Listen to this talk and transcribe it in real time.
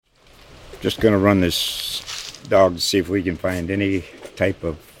Just going to run this dog to see if we can find any type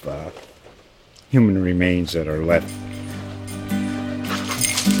of human remains that are left.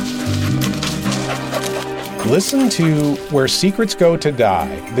 Listen to Where Secrets Go to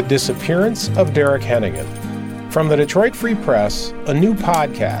Die, The Disappearance of Derek Hennigan. From the Detroit Free Press, a new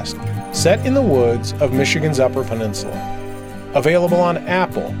podcast set in the woods of Michigan's Upper Peninsula. Available on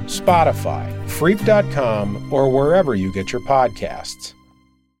Apple, Spotify, Freep.com, or wherever you get your podcasts.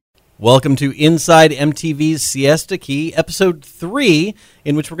 Welcome to Inside MTV's Siesta Key, Episode 3,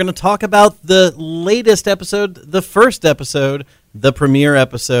 in which we're going to talk about the latest episode, the first episode, the premiere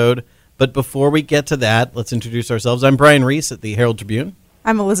episode. But before we get to that, let's introduce ourselves. I'm Brian Reese at the Herald Tribune.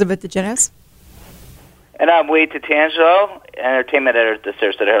 I'm Elizabeth DeGenis. And I'm Wade Tatangelo, entertainment editor at the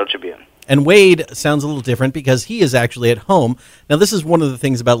Sarasota Herald Tribune. And Wade sounds a little different because he is actually at home. Now, this is one of the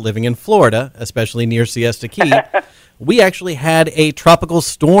things about living in Florida, especially near Siesta Key. We actually had a tropical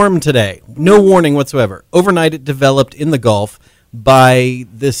storm today. No warning whatsoever. Overnight, it developed in the Gulf. By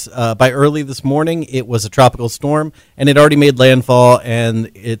early this morning, it was a tropical storm, and it already made landfall, and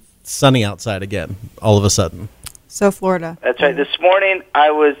it's sunny outside again all of a sudden. So Florida. That's right. This morning,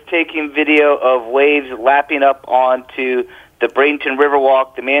 I was taking video of waves lapping up onto the Bradenton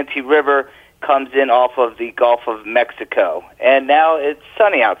Riverwalk. The Manatee River comes in off of the Gulf of Mexico, and now it's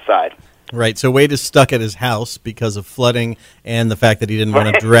sunny outside. Right, so Wade is stuck at his house because of flooding and the fact that he didn't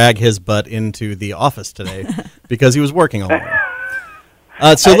want to drag his butt into the office today because he was working all morning.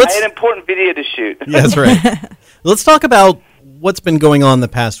 I had an important video to shoot. Yeah, that's right. Let's talk about what's been going on the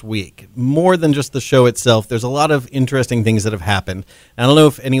past week. More than just the show itself, there's a lot of interesting things that have happened. I don't know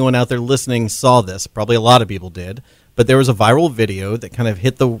if anyone out there listening saw this. Probably a lot of people did. But there was a viral video that kind of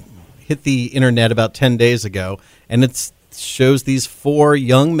hit the internet about 10 days ago, and it shows these 4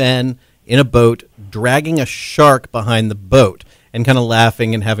 young men in a boat dragging a shark behind the boat and kind of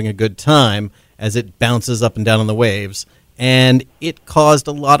laughing and having a good time as it bounces up and down on the waves. And it caused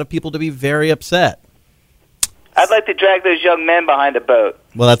a lot of people to be very upset. I'd like to drag those young men behind a boat.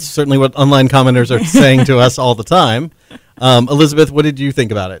 Well, that's certainly what online commenters are saying to us all the time. Elizabeth, what did you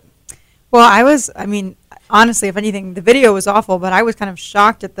think about it? Well, honestly, if anything, the video was awful, but I was kind of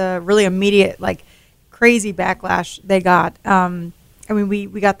shocked at the really immediate, crazy backlash they got.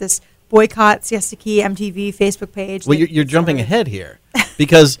 We got this boycott Siesta Key MTV Facebook page. Well, you're jumping ahead here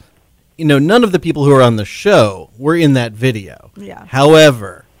because, none of the people who are on the show were in that video. Yeah.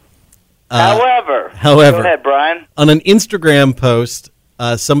 However, go ahead, Brian. On an Instagram post,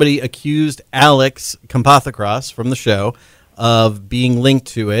 somebody accused Alex Kampathakros from the show of being linked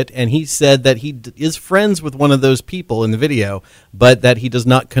to it, and he said that he is friends with one of those people in the video, but that he does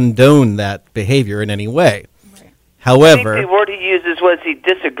not condone that behavior in any way. Right. However, I think the word he uses was he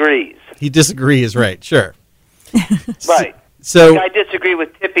disagrees. He disagrees, right, sure. Right. So I disagree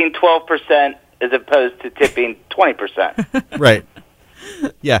with tipping 12% as opposed to tipping 20%. Right.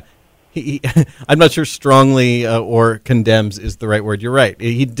 Yeah. I'm not sure strongly or condemns is the right word. You're right.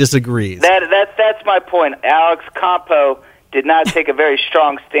 He disagrees. That's my point. Alex Campo did not take a very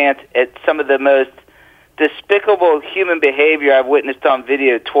strong stance at some of the most despicable human behavior I've witnessed on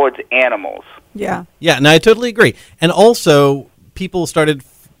video towards animals. Yeah. Yeah, and I totally agree. And also,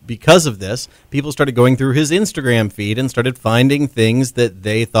 because of this, people started going through his Instagram feed and started finding things that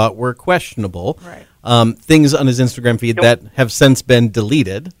they thought were questionable. Right. Things on his Instagram feed that have since been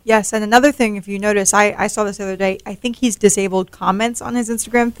deleted. Yes, and another thing, if you notice, I saw this the other day, I think he's disabled comments on his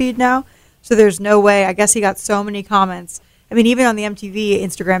Instagram feed now, so there's no way. I guess he got so many comments. Even on the MTV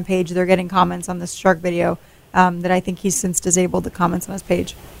Instagram page, they're getting comments on this shark video that I think he's since disabled the comments on his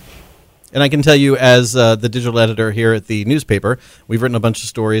page. And I can tell you, as the digital editor here at the newspaper, we've written a bunch of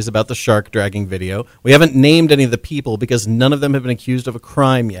stories about the shark dragging video. We haven't named any of the people because none of them have been accused of a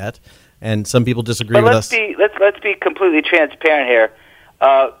crime yet, and some people disagree with us. Let's be completely transparent here.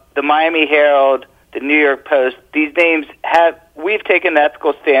 The Miami Herald, the New York Post, these names we've taken an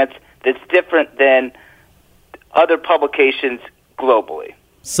ethical stance that's different than other publications globally.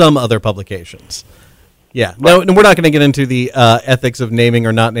 Some other publications. Yeah. No, we're not going to get into the ethics of naming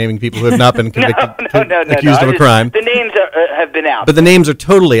or not naming people who have not been convicted, accused of a crime. The names have been out. But the names are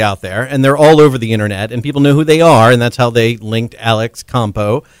totally out there, and they're all over the internet, and people know who they are, and that's how they linked Alex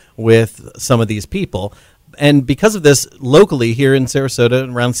Campo with some of these people. And because of this, locally here in Sarasota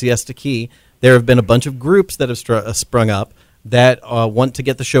and around Siesta Key, there have been a bunch of groups that have sprung up that want to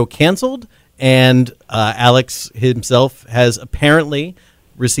get the show canceled, and Alex himself has apparently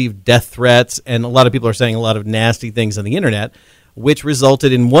received death threats, and a lot of people are saying a lot of nasty things on the internet, which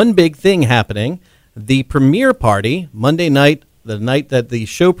resulted in one big thing happening. The premiere party, Monday night, the night that the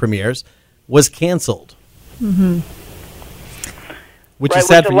show premieres, was canceled. Mm-hmm. which right, is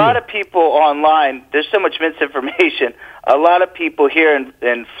sad which for a lot you. of people online, there's so much misinformation. A lot of people here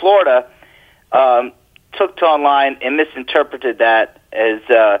in Florida took to online and misinterpreted that as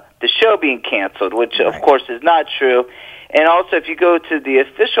the show being canceled, which of course is not true. And also, if you go to the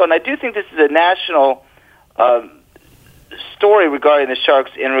official, and I do think this is a national story regarding the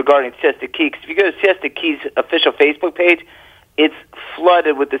Sharks and regarding Siesta Key, because if you go to Siesta Key's official Facebook page, it's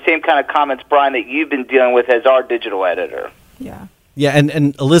flooded with the same kind of comments, Brian, that you've been dealing with as our digital editor. Yeah. Yeah,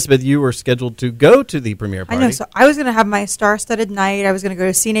 and Elizabeth, you were scheduled to go to the premiere party. I know. So I was going to have my star-studded night. I was going to go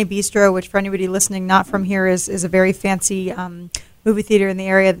to Cine Bistro, which for anybody listening not from here is a very fancy movie theater in the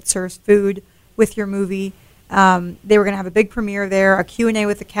area that serves food with your movie. They were going to have a big premiere there, a Q&A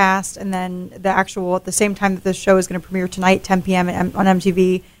with the cast, and then the actual, at the same time that this show is going to premiere tonight, 10 p.m. on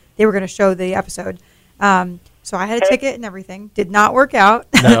MTV, they were going to show the episode. So I had a ticket and everything. Did not work out,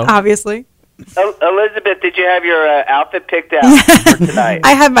 obviously. Elizabeth, did you have your outfit picked out for tonight?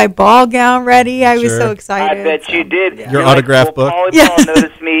 I had my ball gown ready. I was Sure. so excited. I bet you did. Your You're autograph like, book? Paul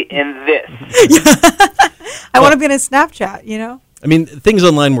noticed me in this. I want to be in a Snapchat, you know? I mean, things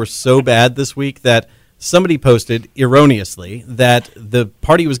online were so bad this week that somebody posted erroneously that the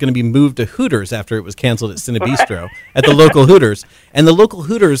party was going to be moved to Hooters after it was canceled at Cine Bistro at the local Hooters. And the local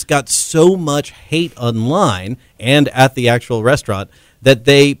Hooters got so much hate online and at the actual restaurant that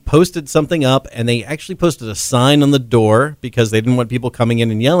they posted something up, and they actually posted a sign on the door because they didn't want people coming in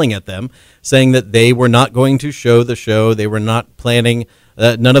and yelling at them, saying that they were not going to show the show. They were not planning.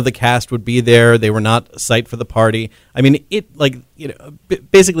 None of the cast would be there. They were not a site for the party. I mean,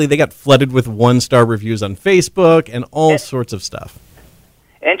 basically they got flooded with 1-star reviews on Facebook and all sorts of stuff.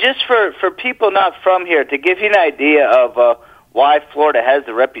 And just for people not from here, to give you an idea of why Florida has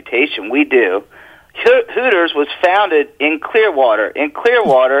the reputation we do, Hooters was founded in Clearwater. And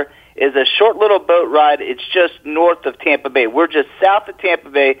Clearwater is a short little boat ride. It's just north of Tampa Bay. We're just south of Tampa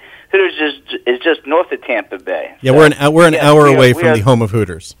Bay. Hooters is just north of Tampa Bay. Yeah, So, we're an hour away from are- the home of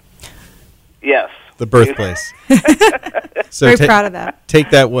Hooters, Yes. the birthplace. So Very proud of that.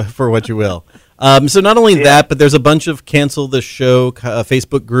 Take that for what you will. So not only that, but there's a bunch of cancel the show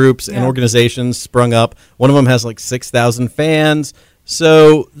Facebook groups and organizations sprung up. One of them has like 6,000 fans.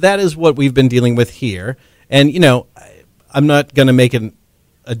 So that is what we've been dealing with here. And, I'm not going to make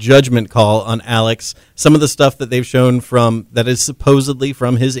a judgment call on Alex. Some of the stuff that they've shown that is supposedly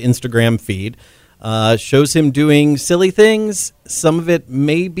from his Instagram feed shows him doing silly things. Some of it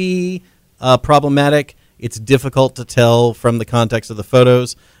may be problematic. It's difficult to tell from the context of the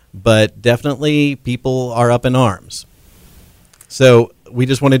photos, but definitely people are up in arms. So we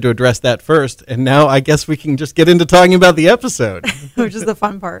just wanted to address that first, and now I guess we can just get into talking about the episode. Which is the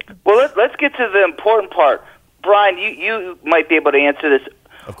fun part. Well, let's get to the important part. Brian, you might be able to answer this.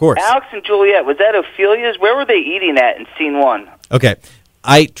 Of course. Alex and Juliet, was that Ophelia's? Where were they eating at in scene 1? Okay.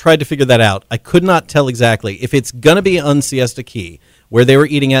 I tried to figure that out. I could not tell exactly. If it's going to be on Siesta Key, where they were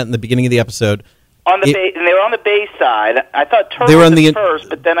eating at in the beginning of the episode. And they were on the bay side. I thought Turtle They were on was the at first,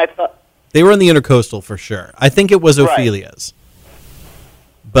 but then I thought... They were on the Intercoastal for sure. I think it was Ophelia's.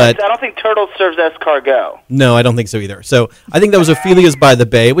 But I don't think Turtle serves escargot. no, I don't think so either. So I think that was Ophelia's by the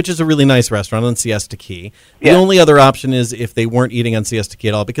Bay, which is a really nice restaurant on Siesta Key. The only other option is if they weren't eating on Siesta Key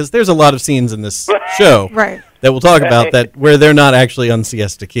at all, because there's a lot of scenes in this show that we'll talk about that where they're not actually on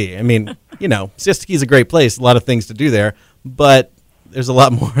Siesta Key. I mean, Siesta Key is a great place, a lot of things to do there, but there's a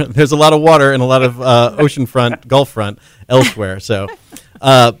lot more. There's a lot of water and a lot of oceanfront, Gulf front elsewhere. So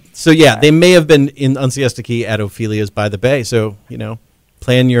yeah, they may have been on Siesta Key at Ophelia's by the Bay. So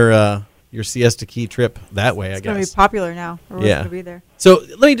plan your Siesta Key trip that way, I guess. It's going to be popular now. We're going to be there. So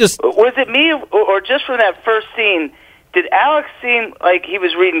let me just... Was it me, or just from that first scene, did Alex seem like he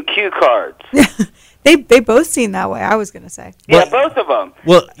was reading cue cards? They both seem that way, I was going to say. Yeah, both of them.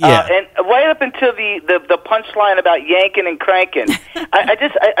 Well, yeah. And right up until the punchline about yanking and cranking,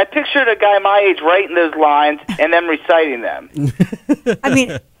 I pictured a guy my age writing those lines and then reciting them. I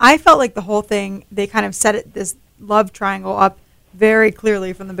mean, I felt like the whole thing, they kind of set this love triangle up very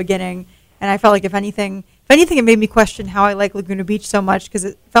clearly from the beginning, and I felt like if anything, it made me question how I like Laguna Beach so much, because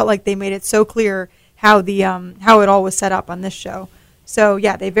it felt like they made it so clear how it all was set up on this show. So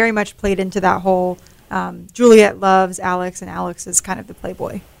yeah, they very much played into that whole Juliet loves Alex, and Alex is kind of the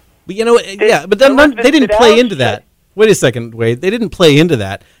playboy. But they didn't play into that. Wait a second, Wade. They didn't play into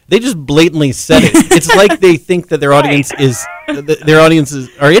that. They just blatantly said it. It's like they think that their audience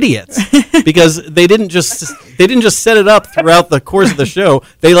are idiots, because they didn't just set it up throughout the course of the show.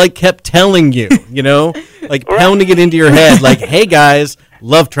 They kept telling you, pounding it into your head, like, "Hey guys,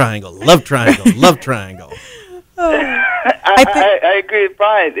 love triangle, love triangle, love triangle." I agree with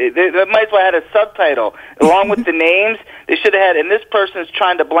Brian. They might as well have had a subtitle along with the names. They should have had, and this person's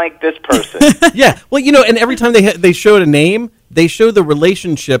trying to blank this person. Yeah, well, and every time they showed a name, they show the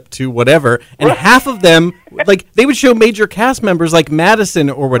relationship to whatever, and half of them, like, they would show major cast members like Madison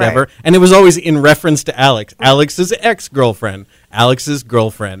or whatever, Right. and it was always in reference to Alex. Alex's ex-girlfriend, Alex's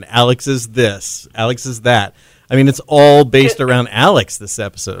girlfriend, Alex is this, Alex is that. I mean, it's all based around Alex this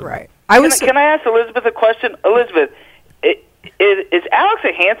episode. Right. Can I ask Elizabeth a question? Elizabeth, is Alex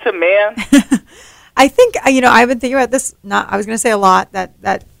a handsome man? I think I've been thinking about this. I was going to say a lot.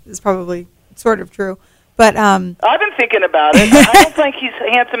 That is probably sort of true, but I've been thinking about it. I don't think he's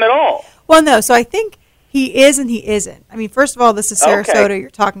handsome at all. well, no. So I think he is and he isn't. I mean, first of all, this is Sarasota you're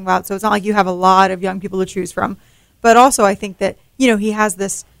talking about, so it's not like you have a lot of young people to choose from. But also, I think that he has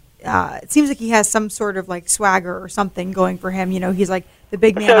this. It seems like he has some sort of like swagger or something going for him. He's like the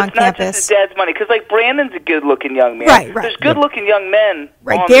big man So on it's not campus. just his dad's money, because like Brandon's a good-looking young man. Right. There's good-looking young men.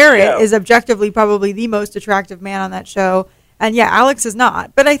 Right, on the Garrett show. is objectively probably the most attractive man on that show, and yeah, Alex is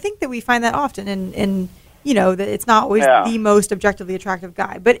not. But I think that we find that often in that it's not always the most objectively attractive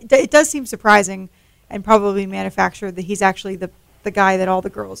guy. But it does seem surprising and probably manufactured that he's actually the guy that all the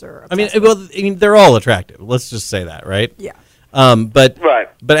girls are. Obsessed with. They're all attractive. Let's just say that, right? Yeah. But Right.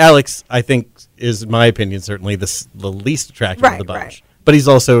 But Alex, I think, is, in my opinion, certainly the least attractive of the bunch. Right. But he's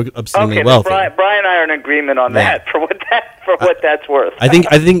also obscenely Okay, wealthy. Brian and I are in agreement on Yeah. that. For what that's worth. I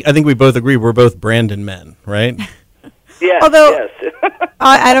think we both agree we're both Brandon men, right? Yes. Although- yes.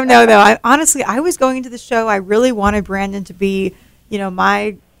 I don't know though. I was going into the show. I really wanted Brandon to be,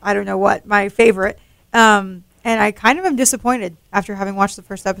 my my favorite. And I kind of am disappointed after having watched the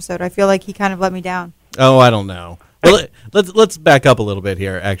first episode. I feel like he kind of let me down. Oh, I don't know. Well, let's back up a little bit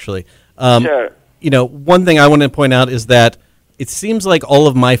here, actually. Sure. One thing I want to point out is that it seems like all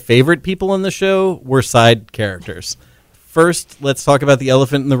of my favorite people on the show were side characters. First, let's talk about the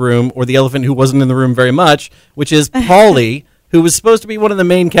elephant in the room, or the elephant who wasn't in the room very much, which is Paulie, who was supposed to be one of the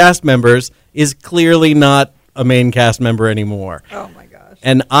main cast members, is clearly not a main cast member anymore. Oh my gosh.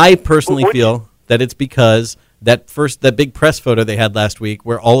 And I personally feel that it's because that big press photo they had last week,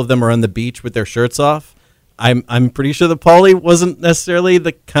 where all of them are on the beach with their shirts off. I'm pretty sure that Paulie wasn't necessarily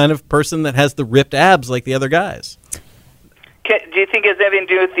the kind of person that has the ripped abs like the other guys. Do you think it has anything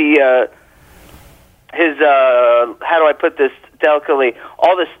to do with the his how do I put this delicately?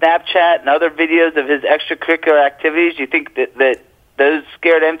 All the Snapchat and other videos of his extracurricular activities. Do you think that those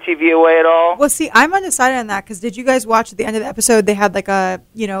scared MTV away at all? Well, see, I'm undecided on that because did you guys watch at the end of the episode? They had like a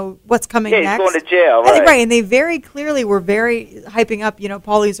what's coming Yeah, next. he's going to jail, I think, right? and they very clearly were very hyping up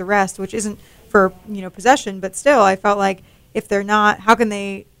Paulie's arrest, which isn't for possession, but still, I felt like if they're not, how can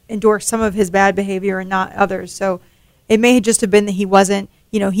they endorse some of his bad behavior and not others? So it may just have been that he wasn't,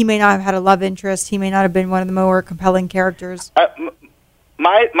 he may not have had a love interest. He may not have been one of the more compelling characters.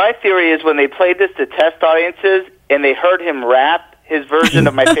 My theory is when they played this to test audiences and they heard him rap his version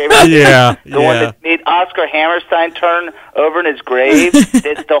of my favorite, the one that made Oscar Hammerstein turn over in his grave,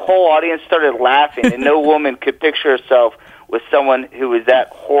 that the whole audience started laughing, and no woman could picture herself with someone who was that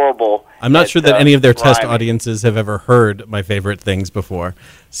horrible. I'm not sure that any of their test rhyming. audiences have ever heard my favorite things before,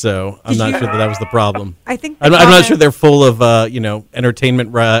 so I'm not sure that was the problem. I think I'm not sure they're full of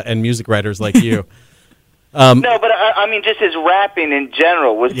entertainment and music writers like you. No, but I mean, just his rapping in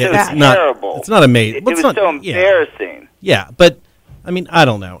general was just terrible. It's not amazing. It was so embarrassing. Yeah, but I mean, I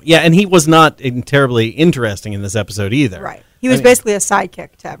don't know. Yeah, and he was not terribly interesting in this episode either. Right. He was basically a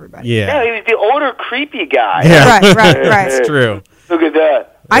sidekick to everybody. Yeah. Yeah, he was the older, creepy guy. Yeah. Right. It's true. Look at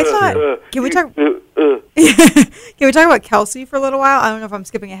that. I thought. Can we talk? Can we talk about Kelsey for a little while? I don't know if I'm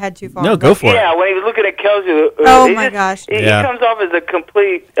skipping ahead too far. No, go for it. Yeah, when he was looking at Kelsey. Oh my gosh. He comes off as a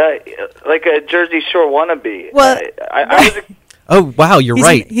complete, like a Jersey Shore wannabe. Well, Oh, wow, you're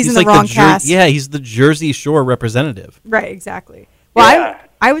right. He's in like the wrong cast. Yeah, he's the Jersey Shore representative. Right, exactly. Well, Yeah.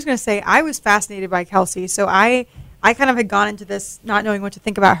 I was going to say I was fascinated by Kelsey, so I kind of had gone into this not knowing what to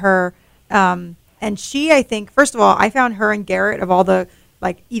think about her. And she, I think, first of all, I found her and Garrett, of all the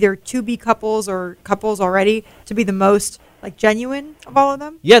like either to-be couples or couples already, to be the most like genuine of all of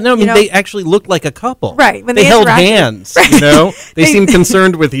them. Yeah, no, I mean, they actually looked like a couple. Right, when they they held interacted. hands, They seemed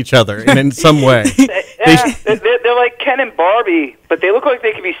concerned with each other in some way. They're like Ken and Barbie, but they look like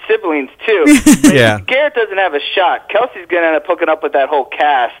they could be siblings, too. Yeah. Garrett doesn't have a shot. Kelsey's going to end up hooking up with that whole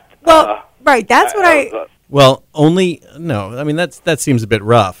cast. Well, right, that's what I... Well, no, I mean, that seems a bit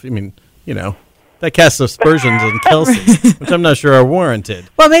rough. I mean, that casts aspersions on Kelsey, which I'm not sure are warranted.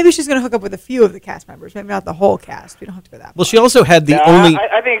 Well, maybe she's going to hook up with a few of the cast members, maybe not the whole cast. We don't have to go that far. Well, she also had the only...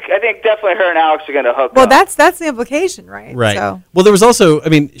 I think definitely her and Alex are going to hook up. Well, that's the implication, right? Right. So. Well, there was also, I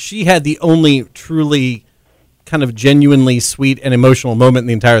mean, she had the only truly kind of genuinely sweet and emotional moment in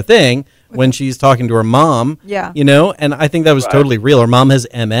the entire thing when she's talking to her mom. Yeah. You know, and I think that was totally real. Her mom has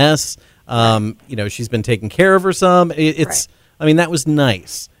MS. You know, she's been taking care of her some. It's, I mean, that was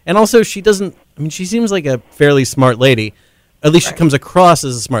nice. And also, she doesn't, I mean, she seems like a fairly smart lady. At least she comes across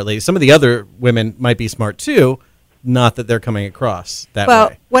as a smart lady. Some of the other women might be smart too, not that they're coming across that way.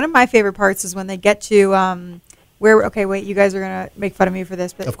 Well, one of my favorite parts is when they get to where. Okay, wait, you guys are gonna make fun of me for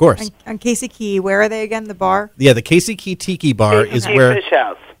this, but Of course. on Casey Key, where are they again? The bar. Yeah, the Casey Key Tiki Bar is Casey where... Fish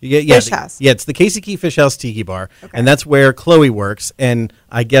House. Fish House. Yeah, it's the Casey Key Fish House Tiki Bar, and that's where Chloe works, and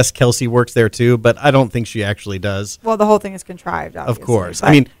I guess Kelsey works there too, but I don't think she actually does. Well, the whole thing is contrived, obviously. Of course. but-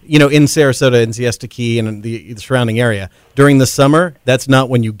 I mean, you know, in Sarasota and Siesta Key and the surrounding area, during the summer, that's not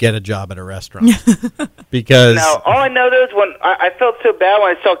when you get a job at a restaurant. Because... Now, all I know though is when I felt so bad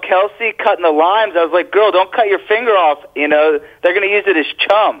when I saw Kelsey cutting the limes, I was like, girl, don't cut your finger off. You know, they're going to use it as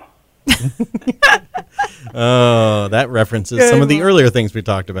chum. Oh, that references Good some of the one. earlier things we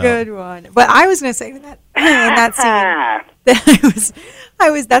talked about. Good one. But I was going to say in that scene that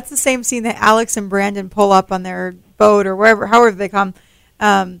I was that's the same scene that Alex and Brandon pull up on their boat or however they come.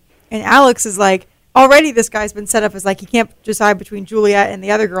 And Alex is like, already this guy's been set up as like he can't decide between Juliet and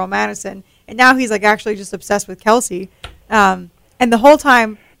the other girl, Madison. And now he's like actually just obsessed with Kelsey. And the whole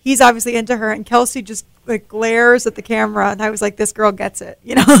time he's obviously into her, and Kelsey just like glares at the camera. And I was like, this girl gets it.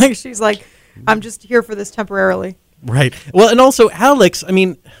 You know, like she's like, I'm just here for this temporarily. Right. Well, and also Alex, I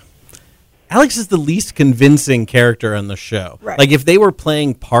mean, Alex is the least convincing character on the show. Right. Like if they were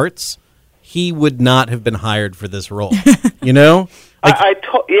playing parts, he would not have been hired for this role. You know? Like,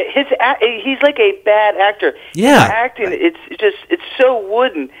 he's like a bad actor. Yeah. His acting, it's so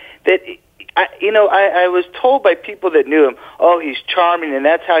wooden that I was told by people that knew him, oh, he's charming, and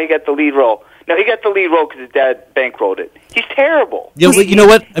that's how he got the lead role. No, he got the lead role because his dad bankrolled it. He's terrible. Yeah, well, you know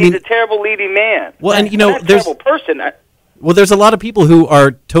what? He's a terrible leading man. Well, and you know, not a there's terrible person. well, there's a lot of people who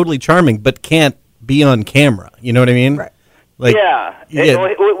are totally charming but can't be on camera. You know what I mean? Right. Like, Yeah.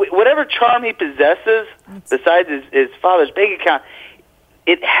 Whatever charm he possesses, besides his father's bank account,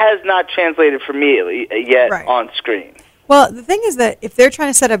 it has not translated for me yet Right. on screen. Well, the thing is that if they're trying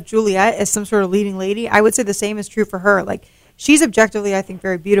to set up Juliet as some sort of leading lady, I would say the same is true for her. Like, she's objectively, I think,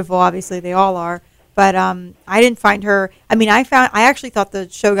 very beautiful. Obviously, they all are. But I didn't find her. I mean, I actually thought the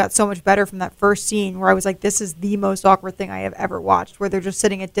show got so much better from that first scene where I was like, this is the most awkward thing I have ever watched, where they're just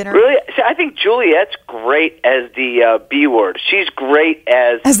sitting at dinner. Really? See, I think Juliet's great as the B word. She's great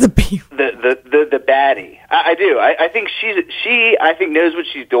as the B. The baddie. I do. I think she I think knows what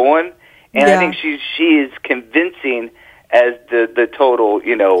she's doing, and I think she is convincing as the total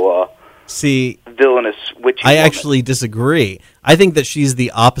see, villainous witchy I woman. actually disagree. I think that she's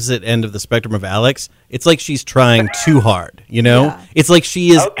the opposite end of the spectrum of Alex. It's like she's trying too hard, you know? Yeah. It's like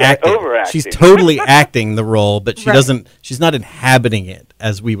she is acting. overacting. She's totally acting the role, but she Right. she's not inhabiting it,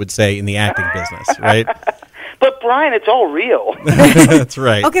 as we would say in the acting business, right? But Brian, it's all real. That's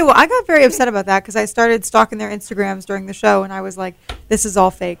right. Okay, well, I got very upset about that because I started stalking their Instagrams during the show, and I was like, this is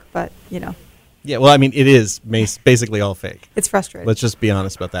all fake, but, Yeah, well, I mean, it is basically all fake. it's frustrating. Let's just be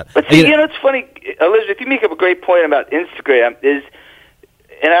honest about that. But see, it's funny, Elizabeth, you make up a great point about Instagram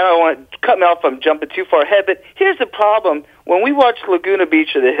and I don't want to cut me off if I'm jumping too far ahead, but here's the problem. When we watch Laguna Beach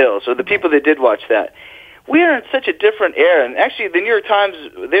or The Hills, or the people that did watch that, we are in such a different era. And actually, the New York Times,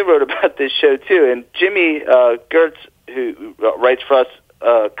 they wrote about this show, too. And Jimmy Gertz, who writes for us,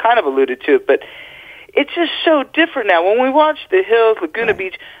 kind of alluded to it. But it's just so different now. When we watch The Hills, Laguna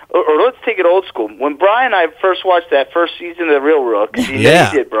Beach, or let's take it old school. When Brian and I first watched that first season of The Real Rook, you know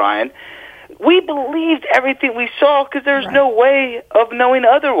you did, Brian, we believed everything we saw because there's no way of knowing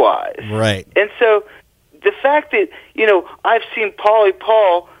otherwise. Right. And so the fact that, I've seen Pauly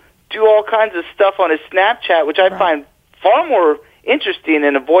Paul do all kinds of stuff on his Snapchat, which I find far more interesting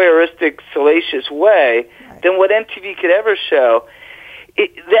in a voyeuristic, salacious way than what MTV could ever show.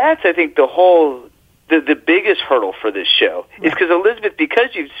 That's, I think, the biggest hurdle for this show is because, Elizabeth, because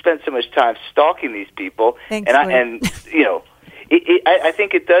you've spent so much time stalking these people, Thanks, I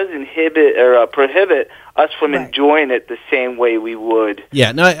think it does inhibit or prohibit us from enjoying it the same way we would.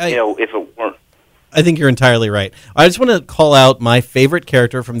 Yeah, no, if it weren't. I think you're entirely right. I just want to call out my favorite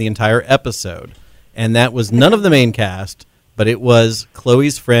character from the entire episode, and that was none of the main cast, but it was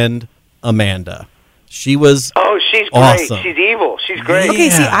Chloe's friend Amanda. She was she's great. awesome. She's evil. She's great. Okay,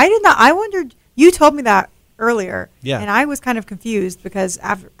 see, I did not. I wondered. You told me that earlier, Yeah. and I was kind of confused because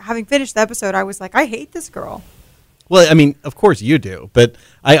after having finished the episode, I was like, I hate this girl. Well, I mean, of course you do, but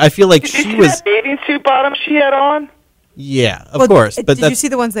I feel like Did you she see was. that bathing suit bottom she had on? Yeah, of Well, course, but did you see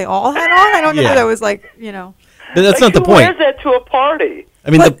the ones they all had on? I don't know if that was like, But that's not the who point. wears that to a party? I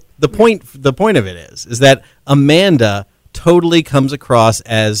mean, But the point of it is that Amanda totally comes across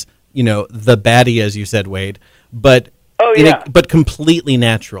as, the baddie, as you said, Wade, but but completely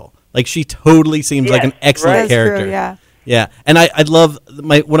natural. Like, she totally seems like an excellent character. True, yeah. Yeah, and I love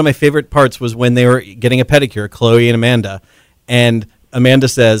one of my favorite parts was when they were getting a pedicure, Chloe and Amanda, and Amanda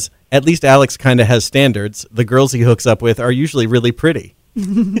says, "At least Alex kind of has standards. The girls he hooks up with are usually really pretty."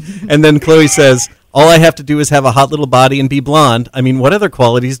 And then Chloe says, "All I have to do is have a hot little body and be blonde. I mean, what other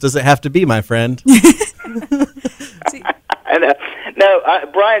qualities does it have to be, my friend?" No,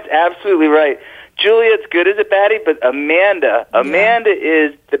 Brian's absolutely right. Juliet's good as a baddie, but Amanda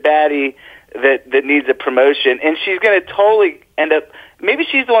is the baddie that needs a promotion, and she's going to totally end up. Maybe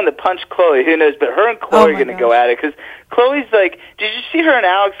she's the one that punched Chloe. Who knows? But her and Chloe are going to go at it because Chloe's like, did you see her and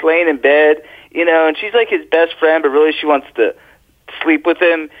Alex laying in bed? And she's like his best friend, but really she wants to sleep with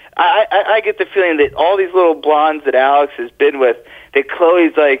him. I get the feeling that all these little blondes that Alex has been with, that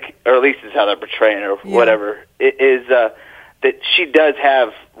Chloe's like, or at least is how they're portraying her, whatever, is that she does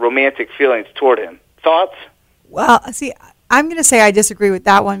have romantic feelings toward him. Thoughts? Well, see, I'm going to say I disagree with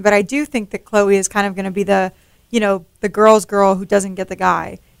that one, but I do think that Chloe is kind of going to be the girl's girl who doesn't get the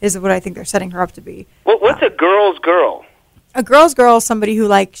guy, is what I think they're setting her up to be. What's a girl's girl? A girl's girl is somebody who,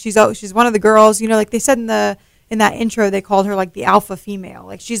 like, she's one of the girls, like they said in that intro, they called her like the alpha female.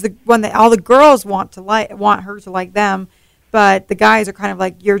 Like, she's the one that all the girls want her to like them, but the guys are kind of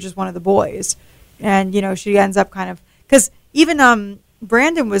like, you're just one of the boys. And, she ends up kind of, because even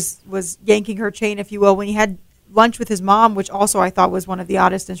Brandon was yanking her chain, if you will, when he had lunch with his mom, which also I thought was one of the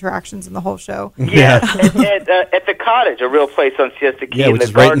oddest interactions in the whole show. Yeah, at the cottage, a real place on Siesta Key. Yeah, which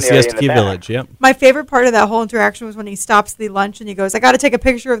is right in Siesta Key Village. Yep. My favorite part of that whole interaction was when he stops the lunch and he goes, "I got to take a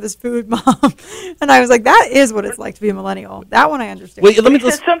picture of this food, Mom." And I was like, that is what it's like to be a millennial. That one I understand. Wait, he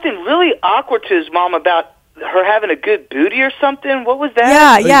said something really awkward to his mom about her having a good booty or something. What was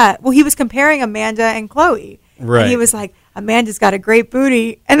that? Yeah. Well, he was comparing Amanda and Chloe. Right. And he was like, Amanda's got a great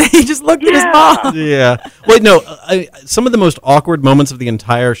booty. And then he just looked at his mom. Yeah. Wait, no. Some of the most awkward moments of the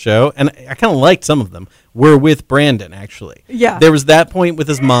entire show, and I kind of liked some of them, were with Brandon, actually. Yeah. There was that point with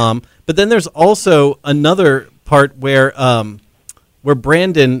his mom, but then there's also another part where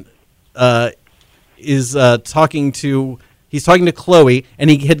Brandon is talking to Chloe, and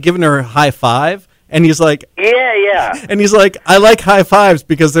he had given her a high five, and he's like, yeah. And he's like, "I like high fives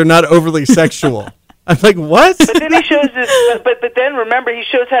because they're not overly sexual." I'm like, what? But then he shows this. But then remember, he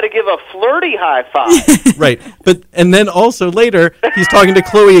shows how to give a flirty high five. Right. And then also later, he's talking to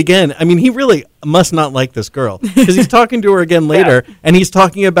Chloe again. I mean, he really must not like this girl because he's talking to her again later, and he's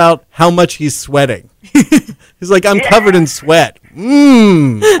talking about how much he's sweating. He's like, "I'm covered in sweat."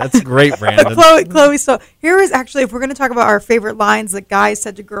 That's great, Brandon. Chloe. So here is actually, if we're going to talk about our favorite lines that guys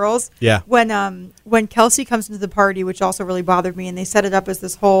said to girls. Yeah. When Kelsey comes into the party, which also really bothered me, and they set it up as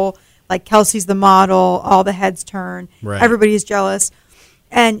this whole, like, Kelsey's the model, all the heads turn, everybody's jealous.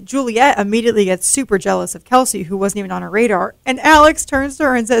 And Juliet immediately gets super jealous of Kelsey, who wasn't even on her radar. And Alex turns to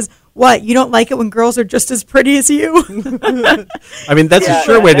her and says, "What, you don't like it when girls are just as pretty as you?" I mean, that's a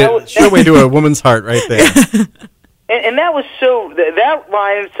sure way to a woman's heart right there. And that was that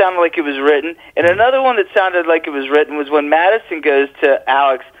line sounded like it was written. And another one that sounded like it was written was when Madison goes to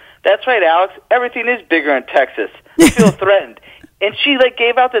Alex, "That's right, Alex, everything is bigger in Texas. I feel threatened." And she, like,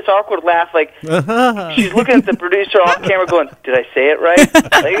 gave out this awkward laugh, like, she's looking at the producer off camera going, "Did I say it right?"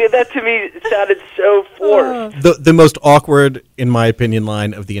 Like, that, to me, sounded so forced. The most awkward, in my opinion,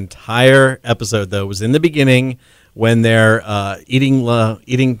 line of the entire episode, though, was in the beginning when they're eating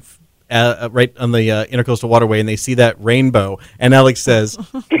right on the Intercoastal Waterway, and they see that rainbow, and Alex says,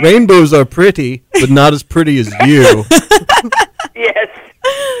 "Rainbows are pretty, but not as pretty as you." Yes.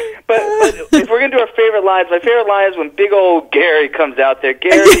 But if we're going to do our favorite lines, my favorite line is when big old Gary comes out there.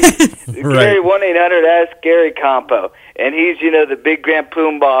 Gary, 1-800-ASK Gary Campo. And he's, the big Grand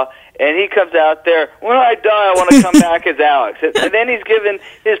Poobah. And he comes out there, "When I die, I want to come back as Alex." And then he's given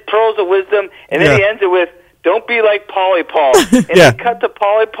his pearls of wisdom, and then he ends it with, "Don't be like Polly Paul." And they cut to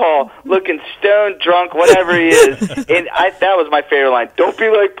Polly Paul looking stone drunk, whatever he is. And that was my favorite line. "Don't be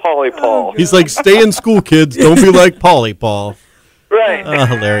like Polly Paul." He's like, "Stay in school, kids. Don't be like Polly Paul." Right. Oh,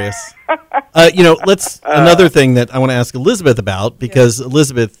 hilarious. Another thing that I want to ask Elizabeth about, because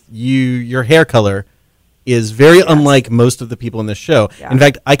Elizabeth, your hair color is very unlike most of the people in this show. Yeah. In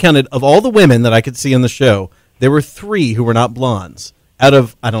fact, I counted, of all the women that I could see in the show, there were 3 who were not blondes out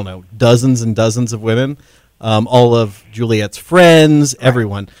of, I don't know, dozens and dozens of women. All of Juliet's friends,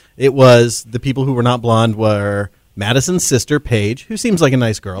 everyone. It was the people who were not blonde were Madison's sister, Paige, who seems like a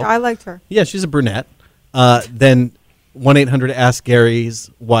nice girl. Yeah, I liked her. Yeah, she's a brunette. Then 1-800-ASK Gary's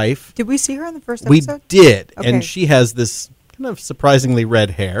wife. Did we see her in the first episode? We did, okay. And she has this kind of surprisingly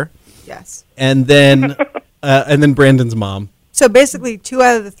red hair, Yes. and then Brandon's mom. So basically, 2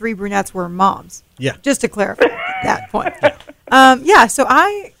 out of the 3 brunettes were moms. Yeah. Just to clarify that point. So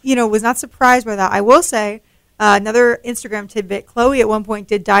I, was not surprised by that. I will say another Instagram tidbit. Chloe at one point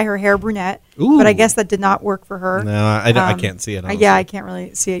did dye her hair brunette, Ooh. but I guess that did not work for her. No, I can't see it. Honestly. Yeah, I can't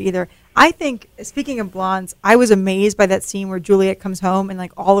really see it either. I think, speaking of blondes, I was amazed by that scene where Juliet comes home and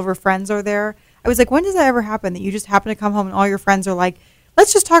like all of her friends are there. I was like, when does that ever happen? That you just happen to come home and all your friends are like,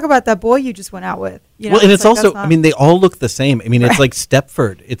 let's just talk about that boy you just went out with. Well, and it's also, I mean, they all look the same. I mean, it's like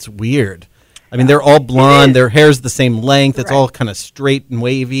Stepford. It's weird. I mean, they're all blonde. Their hair's the same length. It's all kind of straight and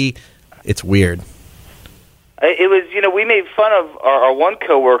wavy. It's weird. It was, we made fun of our one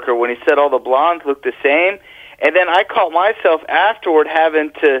coworker when he said all the blondes looked the same, and then I caught myself afterward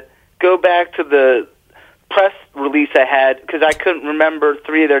having to go back to the press release I had because I couldn't remember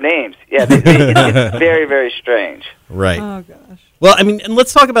 3 of their names. Yeah, it's very, very strange. Right. Oh gosh. Well, I mean, and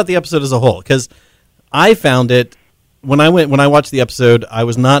let's talk about the episode as a whole, because I found it when I watched the episode, I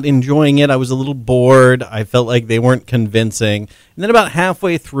was not enjoying it. I was a little bored. I felt like they weren't convincing. And then about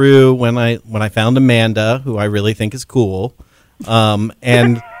halfway through, when I found Amanda, who I really think is cool,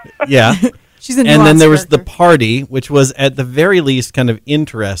 and yeah, She's a and then there was character. the party, which was at the very least kind of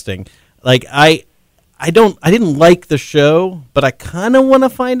interesting. Like I didn't like the show, but I kind of want to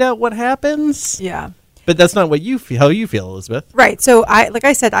find out what happens. Yeah. But that's not what you feel. How you feel, Elizabeth? Right. So I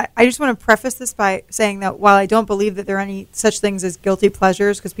just want to preface this by saying that while I don't believe that there are any such things as guilty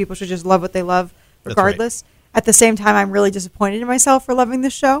pleasures, because people should just love what they love regardless, at the same time, I'm really disappointed in myself for loving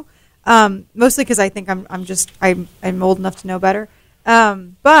this show. Mostly because I think I'm old enough to know better.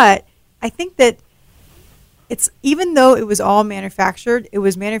 But I think that even though it was all manufactured, it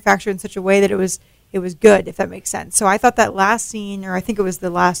was manufactured in such a way that it was good, if that makes sense. So I thought that last scene, or I think it was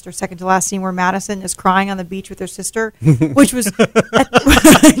the last or second to last scene where Madison is crying on the beach with her sister, which was...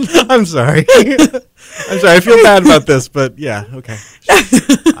 I'm sorry. I'm sorry. I feel bad about this, but yeah, okay.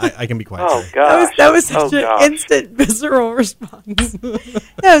 I can be quiet. Oh, gosh. That was such an instant, visceral response.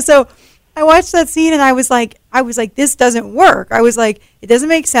 No, so I watched that scene and I was like, this doesn't work. I was like, it doesn't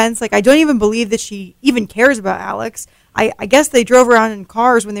make sense. Like, I don't even believe that she even cares about Alex. I guess they drove around in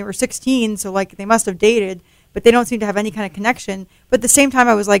cars when they were 16, so like they must have dated, but they don't seem to have any kind of connection. But at the same time,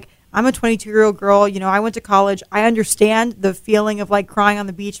 I was like, I'm a 22-year-old girl. I went to college. I understand the feeling of like crying on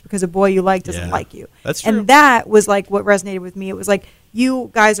the beach because a boy you like doesn't like you. That's true. And that was like what resonated with me. It was like, you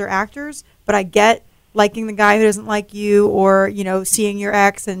guys are actors, but I get liking the guy who doesn't like you, or seeing your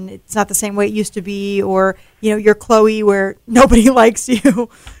ex and it's not the same way it used to be, or you're Chloe where nobody likes you.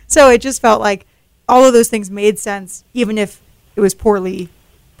 So it just felt like all of those things made sense, even if it was poorly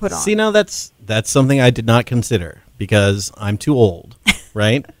put on. See, now that's something I did not consider because I'm too old,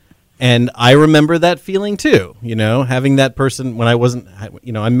 right? And I remember that feeling too, having that person when I wasn't,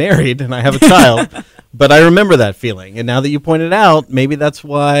 I'm married and I have a child, but I remember that feeling. And now that you pointed out, maybe that's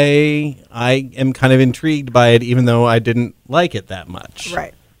why I am kind of intrigued by it, even though I didn't like it that much.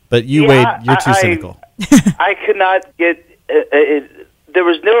 Right. But you, Wade, you're too cynical. I could not get there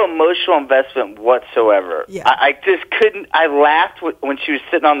was no emotional investment whatsoever. Yeah. I just couldn't. I laughed when she was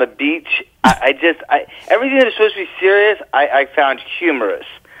sitting on the beach. Everything that was supposed to be serious, I found humorous.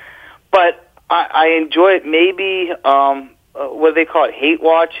 But I enjoy it. Maybe what do they call it? Hate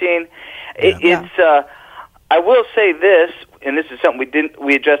watching. It's. I will say this, and this is something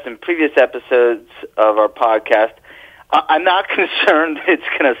we addressed in previous episodes of our podcast. I'm not concerned it's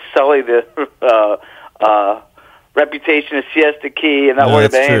going to sully the reputation of Siesta Key and not worry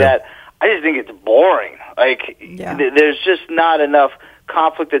about any of that. I just think it's boring. Like, there's just not enough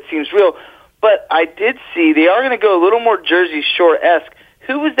conflict that seems real. But I did see they are going to go a little more Jersey Shore-esque.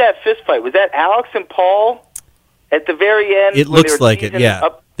 Who was that fist fight? Was that Alex and Paul at the very end? It looks like it, yeah.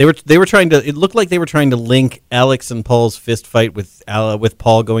 They were trying to. It looked like they were trying to link Alex and Paul's fist fight with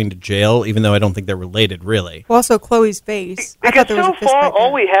Paul going to jail, even though I don't think they're related, really. Well, also Chloe's face. I Because thought there was so a fist far, fight there.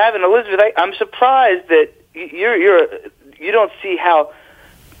 all we have, and Elizabeth, I'm surprised that you don't see how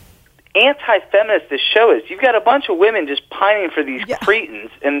anti-feminist this show is. You've got a bunch of women just pining for these cretins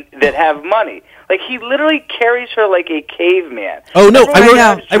and that have money. Like, he literally carries her like a caveman. Oh no, I wrote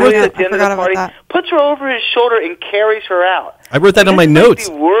that at the end of the party. Puts her over his shoulder and carries her out. I wrote that on my notes.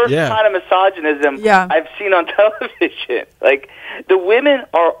 The worst kind of misogynism I've seen on television. Like, the women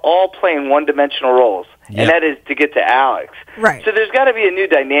are all playing one-dimensional roles, and that is to get to Alex. Right. So there's got to be a new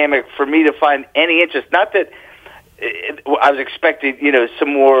dynamic for me to find any interest. Not that I was expecting,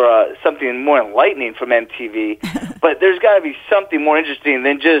 some more something more enlightening from MTV, but there's got to be something more interesting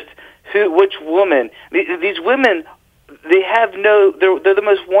than just which woman. These women, they have no. They're the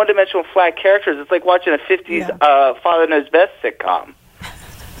most one-dimensional flat characters. It's like watching a '50s Father Knows Best sitcom.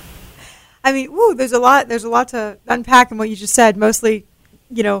 I mean, there's a lot to unpack in what you just said. Mostly,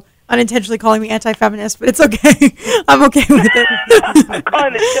 unintentionally calling me anti-feminist, but it's okay. I'm okay with it. I'm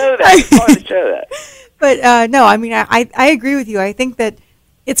calling the show that. But no, I mean, I agree with you. I think that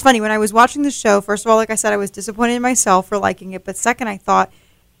it's funny when I was watching the show. First of all, like I said, I was disappointed in myself for liking it. But second, I thought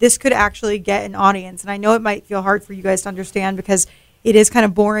this could actually get an audience, and I know it might feel hard for you guys to understand because it is kind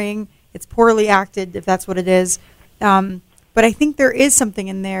of boring. It's poorly acted, if that's what it is. But I think there is something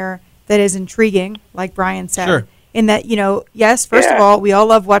in there that is intriguing, like Brian said. Sure. In that, yes, first of all, we all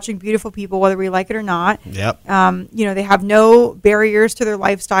love watching beautiful people, whether we like it or not. Yep. They have no barriers to their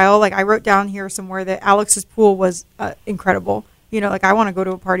lifestyle. Like I wrote down here somewhere that Alex's pool was incredible. I want to go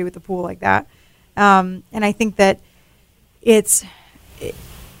to a party with a pool like that. And I think that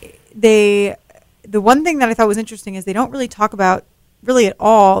the one thing that I thought was interesting is they don't really talk about really at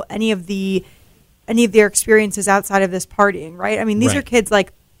all any of their experiences outside of this partying, right? I mean, these are kids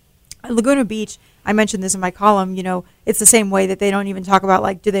like Laguna Beach. I mentioned this in my column, it's the same way that they don't even talk about,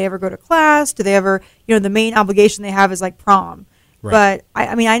 like, do they ever go to class? Do they ever, the main obligation they have is like prom. Right. But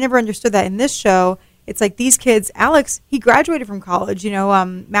I mean, I never understood that in this show. It's like these kids, Alex, he graduated from college,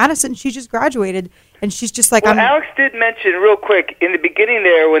 Madison, she just graduated and she's just like, Alex did mention real quick in the beginning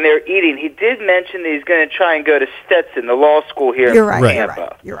there when they were eating, he did mention that he's going to try and go to Stetson, the law school here in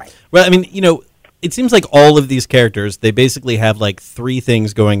Tampa. You're right. Well, I mean, it seems like all of these characters, they basically have like three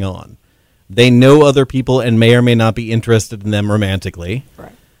things going on. They know other people and may or may not be interested in them romantically.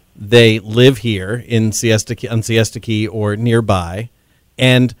 Right. They live here on Siesta Key or nearby,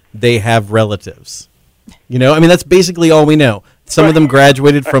 and they have relatives. I mean, that's basically all we know. Some of them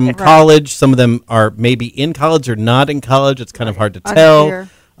graduated from college. Some of them are maybe in college or not in college. It's kind of hard to tell.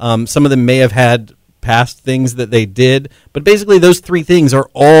 Some of them may have had past things that they did. But basically, those three things are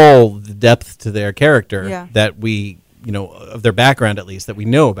all the depth to their character that we, of their background at least, that we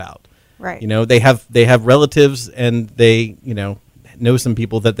know about. Right. They have relatives and they, know some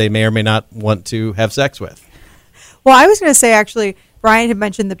people that they may or may not want to have sex with. Well, I was going to say, actually, Brian had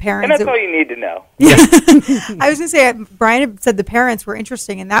mentioned the parents. And that's all you need to know. Yeah. I was going to say, Brian had said the parents were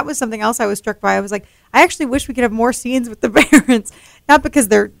interesting, and that was something else I was struck by. I was like, I actually wish we could have more scenes with the parents. Not because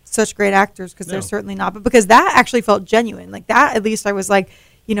they're such great actors, because they're certainly not, but because that actually felt genuine. Like that, at least I was like,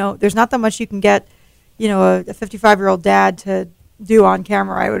 there's not that much you can get, a 55-year-old dad to do on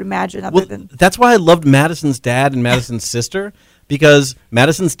camera, I would imagine. That's why I loved Madison's dad and Madison's sister, because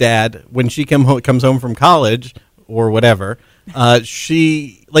Madison's dad, when she comes home from college or whatever,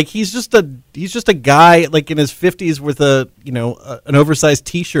 he's just a guy like in his 50s with an oversized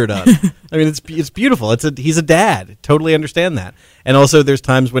T-shirt on. I mean, it's beautiful. He's a dad. Totally understand that. And also, there's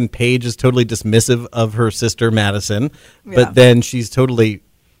times when Paige is totally dismissive of her sister Madison, but then she's totally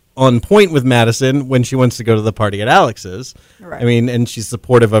on point with Madison when she wants to go to the party at Alex's. Right. I mean, and she's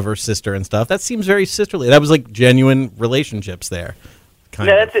supportive of her sister and stuff. That seems very sisterly. That was like genuine relationships there.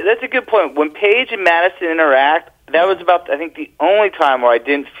 That's a good point. When Paige and Madison interact, that was about, I think, the only time where I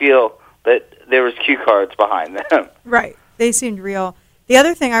didn't feel that there was cue cards behind them. Right. They seemed real. The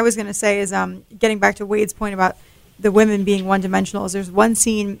other thing I was going to say is, getting back to Wade's point about the women being one-dimensional, is there's one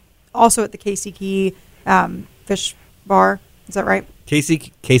scene also at the Casey Key fish bar. Is that right? Casey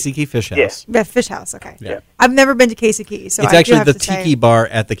Key Fish House. Yeah, Fish House. Okay. Yeah. I've never been to Casey Key, so it's actually the Tiki Bar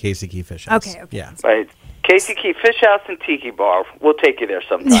at the Casey Key Fish House. Okay. Yeah. Right. Casey Key Fish House and Tiki Bar. We'll take you there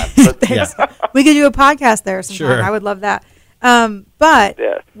sometime. We could do a podcast there sometime. Sure. I would love that. But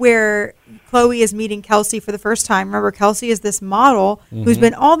where Chloe is meeting Kelsey for the first time. Remember, Kelsey is this model who's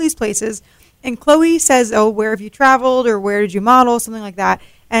been all these places. And Chloe says, oh, where have you traveled, or where did you model, something like that.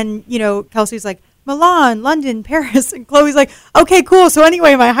 And, Kelsey's like, Milan, London, Paris. And Chloe's like, okay, cool. So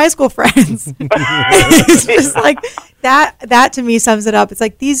anyway, my high school friends. It's just like that to me sums it up. It's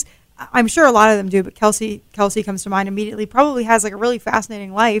like these, I'm sure a lot of them do, but Kelsey comes to mind immediately, probably has like a really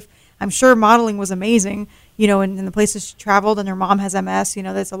fascinating life. I'm sure modeling was amazing, in the places she traveled, and her mom has MS,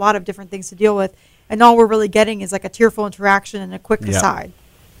 there's a lot of different things to deal with. And all we're really getting is like a tearful interaction and a quick aside.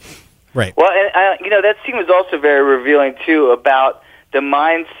 Right. Well, and that scene was also very revealing, too, about the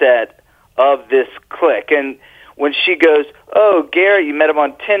mindset of this clique. And when she goes, oh, Garrett, you met him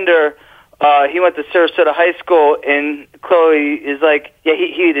on Tinder, he went to Sarasota High School, and Chloe is like, yeah,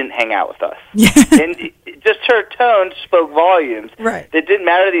 he didn't hang out with us. And just her tone spoke volumes. Right. It didn't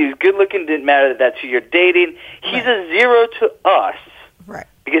matter that he was good-looking, didn't matter that that's who you're dating. He's a zero to us. Right.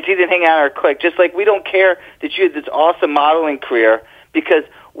 Because he didn't hang out in our clique. Just like we don't care that you had this awesome modeling career, because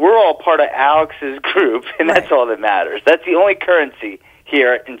we're all part of Alex's group, and that's all that matters. That's the only currency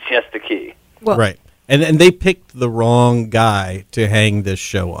here in Siesta Key. Well, right. And they picked the wrong guy to hang this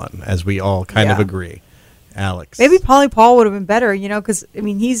show on, as we all kind of agree. Alex. Maybe Polly Paul would have been better, because I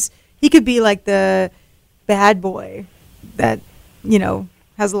mean he could be like the bad boy that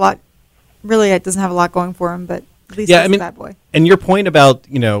has a lot. Really, it doesn't have a lot going for him, but at least he's a bad boy. And your point about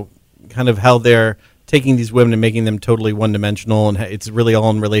kind of how they're taking these women and making them totally one-dimensional, and it's really all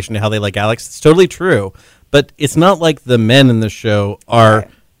in relation to how they like Alex. It's totally true, but it's not like the men in the show are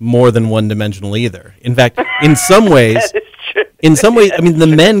more than one-dimensional either. In fact, in some ways, I mean, the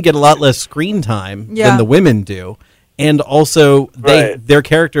men get a lot less screen time than the women do, and also their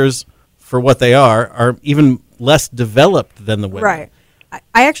characters, for what they are even less developed than the women. Right.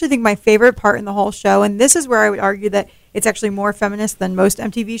 I actually think my favorite part in the whole show, and this is where I would argue that it's actually more feminist than most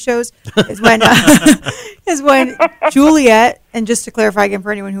MTV shows, is when Juliet, and just to clarify again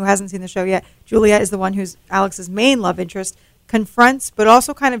for anyone who hasn't seen the show yet, Juliet is the one who's Alex's main love interest, confronts but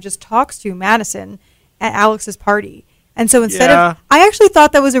also kind of just talks to Madison at Alex's party. And so instead of, I actually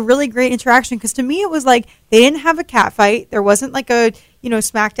thought that was a really great interaction, because to me it was like they didn't have a cat fight. There wasn't like a,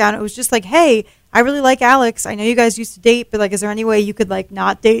 smackdown. It was just like, hey, I really like Alex. I know you guys used to date, but like, is there any way you could like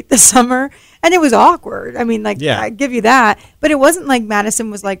not date this summer? And it was awkward. I mean, I give you that. But it wasn't like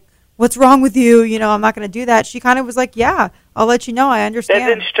Madison was like, what's wrong with you? I'm not going to do that. She kind of was like, yeah, I'll let you know. I understand. That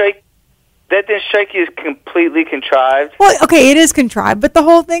didn't strike you as completely contrived? Well, okay, it is contrived, but the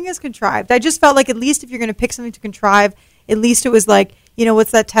whole thing is contrived. I just felt like at least if you're going to pick something to contrive, at least it was like,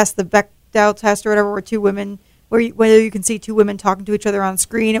 what's that test, the Bechdel test or whatever, where two women, whether you can see two women talking to each other on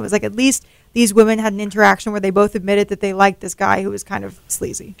screen. It was like at least these women had an interaction where they both admitted that they liked this guy who was kind of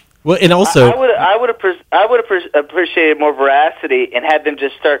sleazy. Well, and also, I would have appreciated more veracity and had them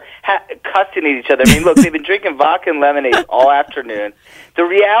just start cussing at each other. I mean, look, they've been drinking vodka and lemonade all afternoon. The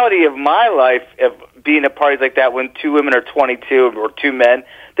reality of my life of being at parties like that, when two women are 22 or two men,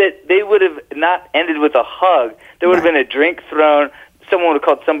 that they would have not ended with a hug. There would have been a drink thrown. Someone would have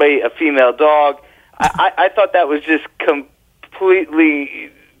called somebody a female dog. I thought that was just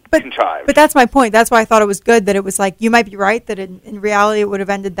completely contrived. But that's my point. That's why I thought it was good that it was like, you might be right that in reality it would have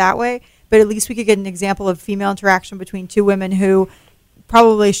ended that way, but at least we could get an example of female interaction between two women who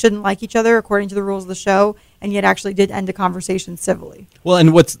probably shouldn't like each other according to the rules of the show, and yet actually did end a conversation civilly. Well,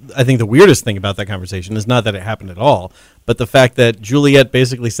 and what's, I think, the weirdest thing about that conversation is not that it happened at all, but the fact that Juliet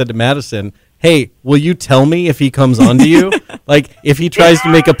basically said to Madison, hey, will you tell me if he comes on to you? Like, if he tries to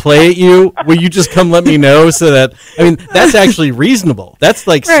make a play at you, will you just come let me know so that, I mean, that's actually reasonable. That's,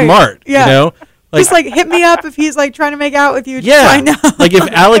 like, smart, Like, just, like, hit me up if he's, like, trying to make out with you. Like,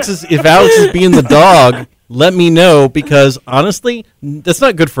 if Alex is being the dog, let me know, because, honestly, that's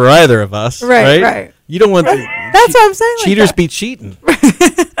not good for either of us, right? You don't want that's what I'm saying. Cheaters be cheating.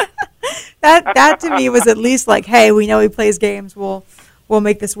 That, to me, was at least like, hey, we know he plays games. We'll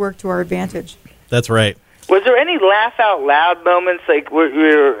make this work to our advantage. That's right. Was there any laugh out loud moments? Like,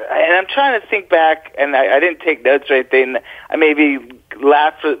 and I'm trying to think back, and I didn't take notes right then. I maybe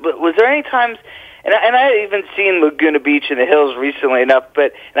laughed, but was there any times? And I had even seen Laguna Beach in the Hills recently enough,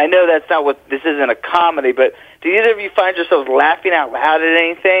 and I know that's not what this isn't a comedy. But do either of you find yourselves laughing out loud at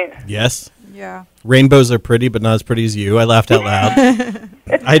anything? Yes. Yeah. Rainbows are pretty, but not as pretty as you. I laughed out loud.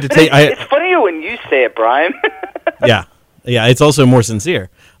 I had to take. It's funnier when you say it, Brian. Yeah. It's also more sincere.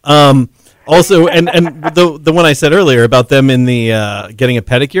 Also, and the one I said earlier about them in the getting a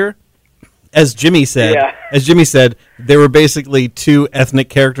pedicure, as Jimmy said, there were basically two ethnic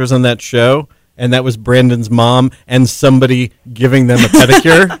characters on that show, and that was Brandon's mom and somebody giving them a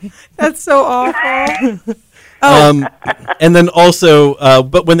pedicure. That's so awful. And then also,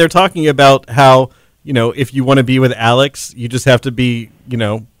 but when they're talking about how, if you want to be with Alex, you just have to be,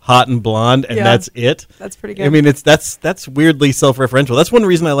 hot and blonde, and that's it. That's pretty good. I mean, that's weirdly self-referential. That's one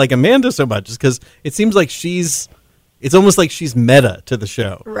reason I like Amanda so much, is because it seems like it's almost like she's meta to the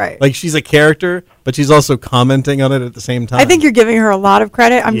show. Right. Like she's a character, but she's also commenting on it at the same time. I think you're giving her a lot of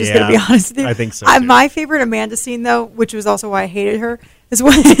credit. I'm just going to be honest with you. I think so, too. My favorite Amanda scene, though, which was also why I hated her, is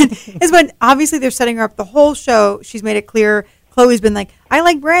when obviously they're setting her up the whole show. She's made it clear. Chloe's been like, I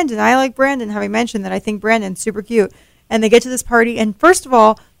like Brandon, having mentioned that I think Brandon's super cute. And they get to this party, and first of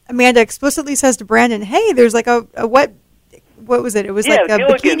all, Amanda explicitly says to Brandon, hey, there's like a what was it? It was like a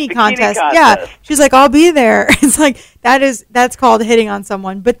bikini contest. Yeah. She's like, I'll be there. It's like, that's called hitting on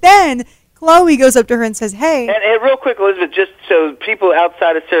someone. But then Chloe goes up to her and says, hey. And real quick, Elizabeth, just so people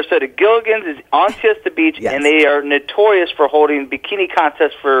outside of Sarasota, Gilligan's is on Siesta Beach, and they are notorious for holding bikini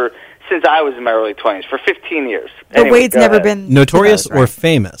contests since I was in my early 20s, for 15 years. But Wade's never been notorious or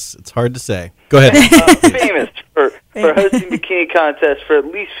famous. It's hard to say. Go ahead. Famous for hosting bikini contests for at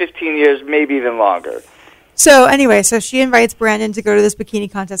least 15 years, maybe even longer. So anyway, she invites Brandon to go to this bikini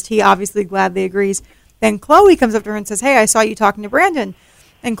contest. He obviously gladly agrees. Then Chloe comes up to her and says, hey, I saw you talking to Brandon.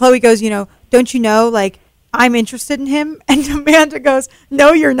 And Chloe goes, don't you know, like, I'm interested in him? And Amanda goes,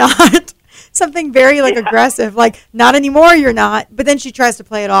 no, you're not. Something very, like, aggressive, like, not anymore, you're not. But then she tries to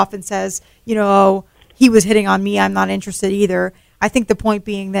play it off and says, oh, he was hitting on me, I'm not interested either. I think the point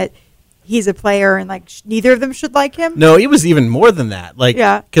being that he's a player and, like, neither of them should like him. No, it was even more than that. Like,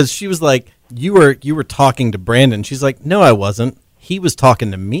 yeah. Because she was like, you were talking to Brandon. She's like, no, I wasn't. He was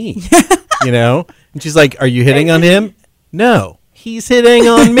talking to me, And she's like, are you hitting on him? No, he's hitting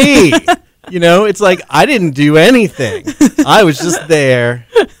on me. It's like, I didn't do anything. I was just there.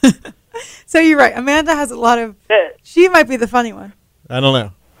 So you're right. Amanda has a lot of, she might be the funny one. I don't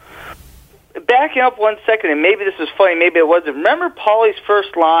know. Backing up 1 second, and maybe this was funny, maybe it wasn't. Remember Paulie's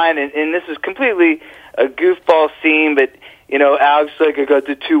first line, and this is completely a goofball scene, but, Alex like, I got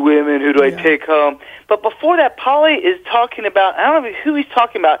the 2 women, who do I take home? But before that, Paulie is talking about, I don't know who he's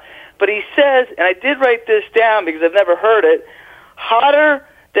talking about, but he says, and I did write this down because I've never heard it, hotter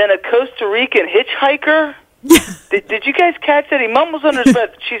than a Costa Rican hitchhiker? Did you guys catch that? He mumbles under his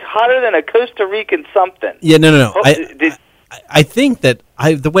breath, she's hotter than a Costa Rican something. Yeah, no. I think that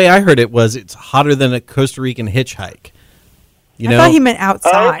the way I heard it was it's hotter than a Costa Rican hitchhike. I thought he meant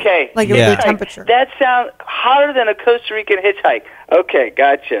outside. Okay. Like it would be temperature. That sounds hotter than a Costa Rican hitchhike. Okay,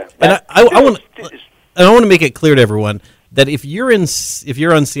 gotcha. And I want to make it clear to everyone that if you're on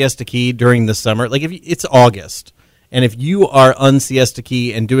Siesta Key during the summer, like if it's August, and if you are on Siesta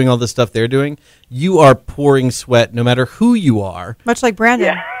Key and doing all the stuff they're doing, you are pouring sweat no matter who you are. Much like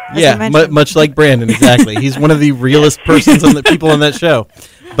Brandon. Yeah, much like Brandon, exactly. He's one of the realest people on that show.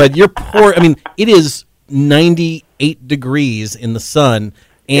 But you're poor. I mean, it is 98 degrees in the sun,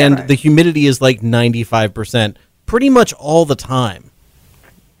 and the humidity is like 95%, pretty much all the time,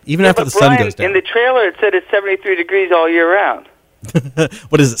 even after the sun goes down. In the trailer, it said it's 73 degrees all year round.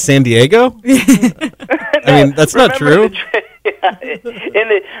 What is it, San Diego? I mean, that's not true.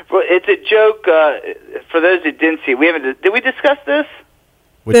 It's a joke for those who didn't see. Did we discuss this?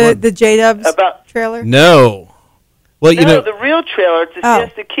 The J-Dubs trailer? No. Well, the real trailer. It's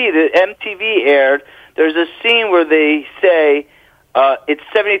Siesta Key that MTV aired. There's a scene where they say it's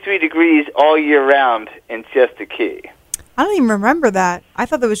 73 degrees all year round in Siesta Key. I don't even remember that. I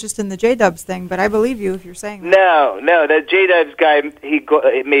thought that was just in the J-Dubs thing, but I believe you if you're saying that. No, that J-Dubs guy, he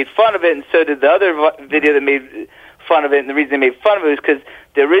made fun of it, and so did the other video that made fun of it. And the reason they made fun of it was because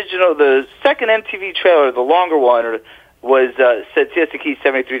the second MTV trailer, the longer one, was said Siesta Key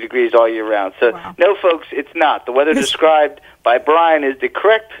 73 degrees all year round. So no, folks, it's not. The weather described by Brian is the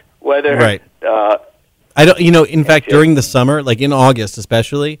correct weather. Right. I don't. In fact, during the summer, like in August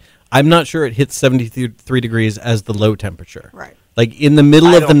especially, I'm not sure it hits 73 degrees as the low temperature. Right. Like in the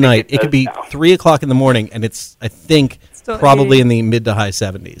middle of the night, it could be 3 o'clock in the morning, and it's, I think, probably in the mid to high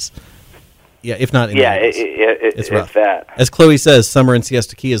 70s. Yeah, if not in the 80s. It's rough. That. As Chloe says, summer in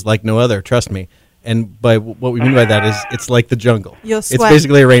Siesta Key is like no other, trust me. And by what we mean by that is it's like the jungle. You'll sweat it's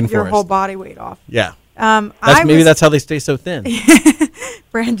basically a rainforest. Your whole body weight off. Yeah. That's how they stay so thin.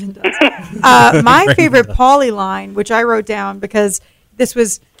 Brandon does. My favorite Paulie line, which I wrote down because this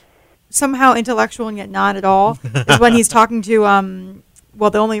was somehow intellectual and yet not at all, is when he's talking to,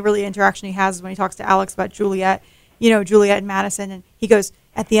 the only really interaction he has is when he talks to Alex about Juliet, Juliet and Madison, and he goes,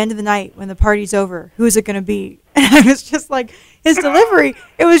 at the end of the night, when the party's over, who's it going to be? And I was just like, his delivery,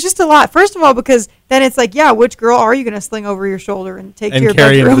 it was just a lot. First of all, because then it's like, which girl are you going to sling over your shoulder and take to your bedroom?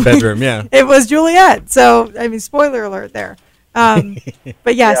 And carry into the bedroom, yeah. It was Juliet. So, I mean, spoiler alert there.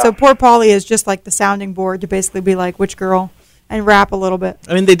 But so poor Paulie is just like the sounding board to basically be like, which girl? And rap a little bit.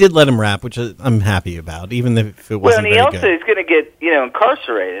 I mean, they did let him rap, which I'm happy about, even if it wasn't very good. Well, and he also is going to get,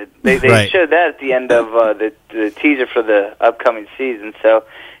 incarcerated. They showed that at the end of the teaser for the upcoming season. So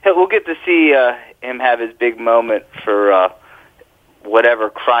we'll get to see him have his big moment for whatever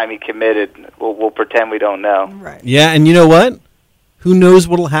crime he committed. We'll pretend we don't know. Right. Yeah, and you know what? Who knows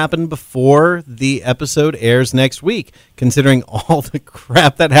what will happen before the episode airs next week, considering all the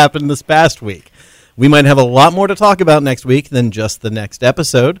crap that happened this past week. We might have a lot more to talk about next week than just the next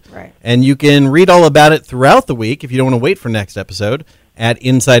episode. Right. And you can read all about it throughout the week if you don't want to wait for next episode at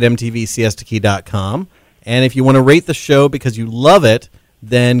InsideMTVSiestaKey.com. And if you want to rate the show because you love it,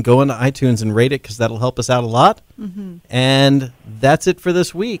 then go into iTunes and rate it because that'll help us out a lot. Mm-hmm. And that's it for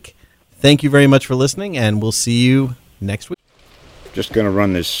this week. Thank you very much for listening, and we'll see you next week. Just going to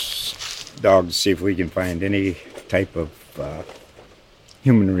run this dog to see if we can find any type of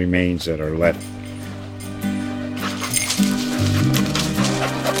human remains that are left.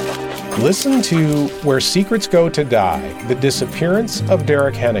 Listen to Where Secrets Go to Die, The Disappearance of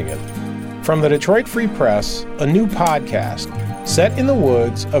Derek Hennigan. From the Detroit Free Press, a new podcast set in the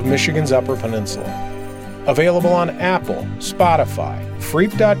woods of Michigan's Upper Peninsula. Available on Apple, Spotify,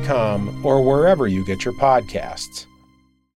 Freep.com, or wherever you get your podcasts.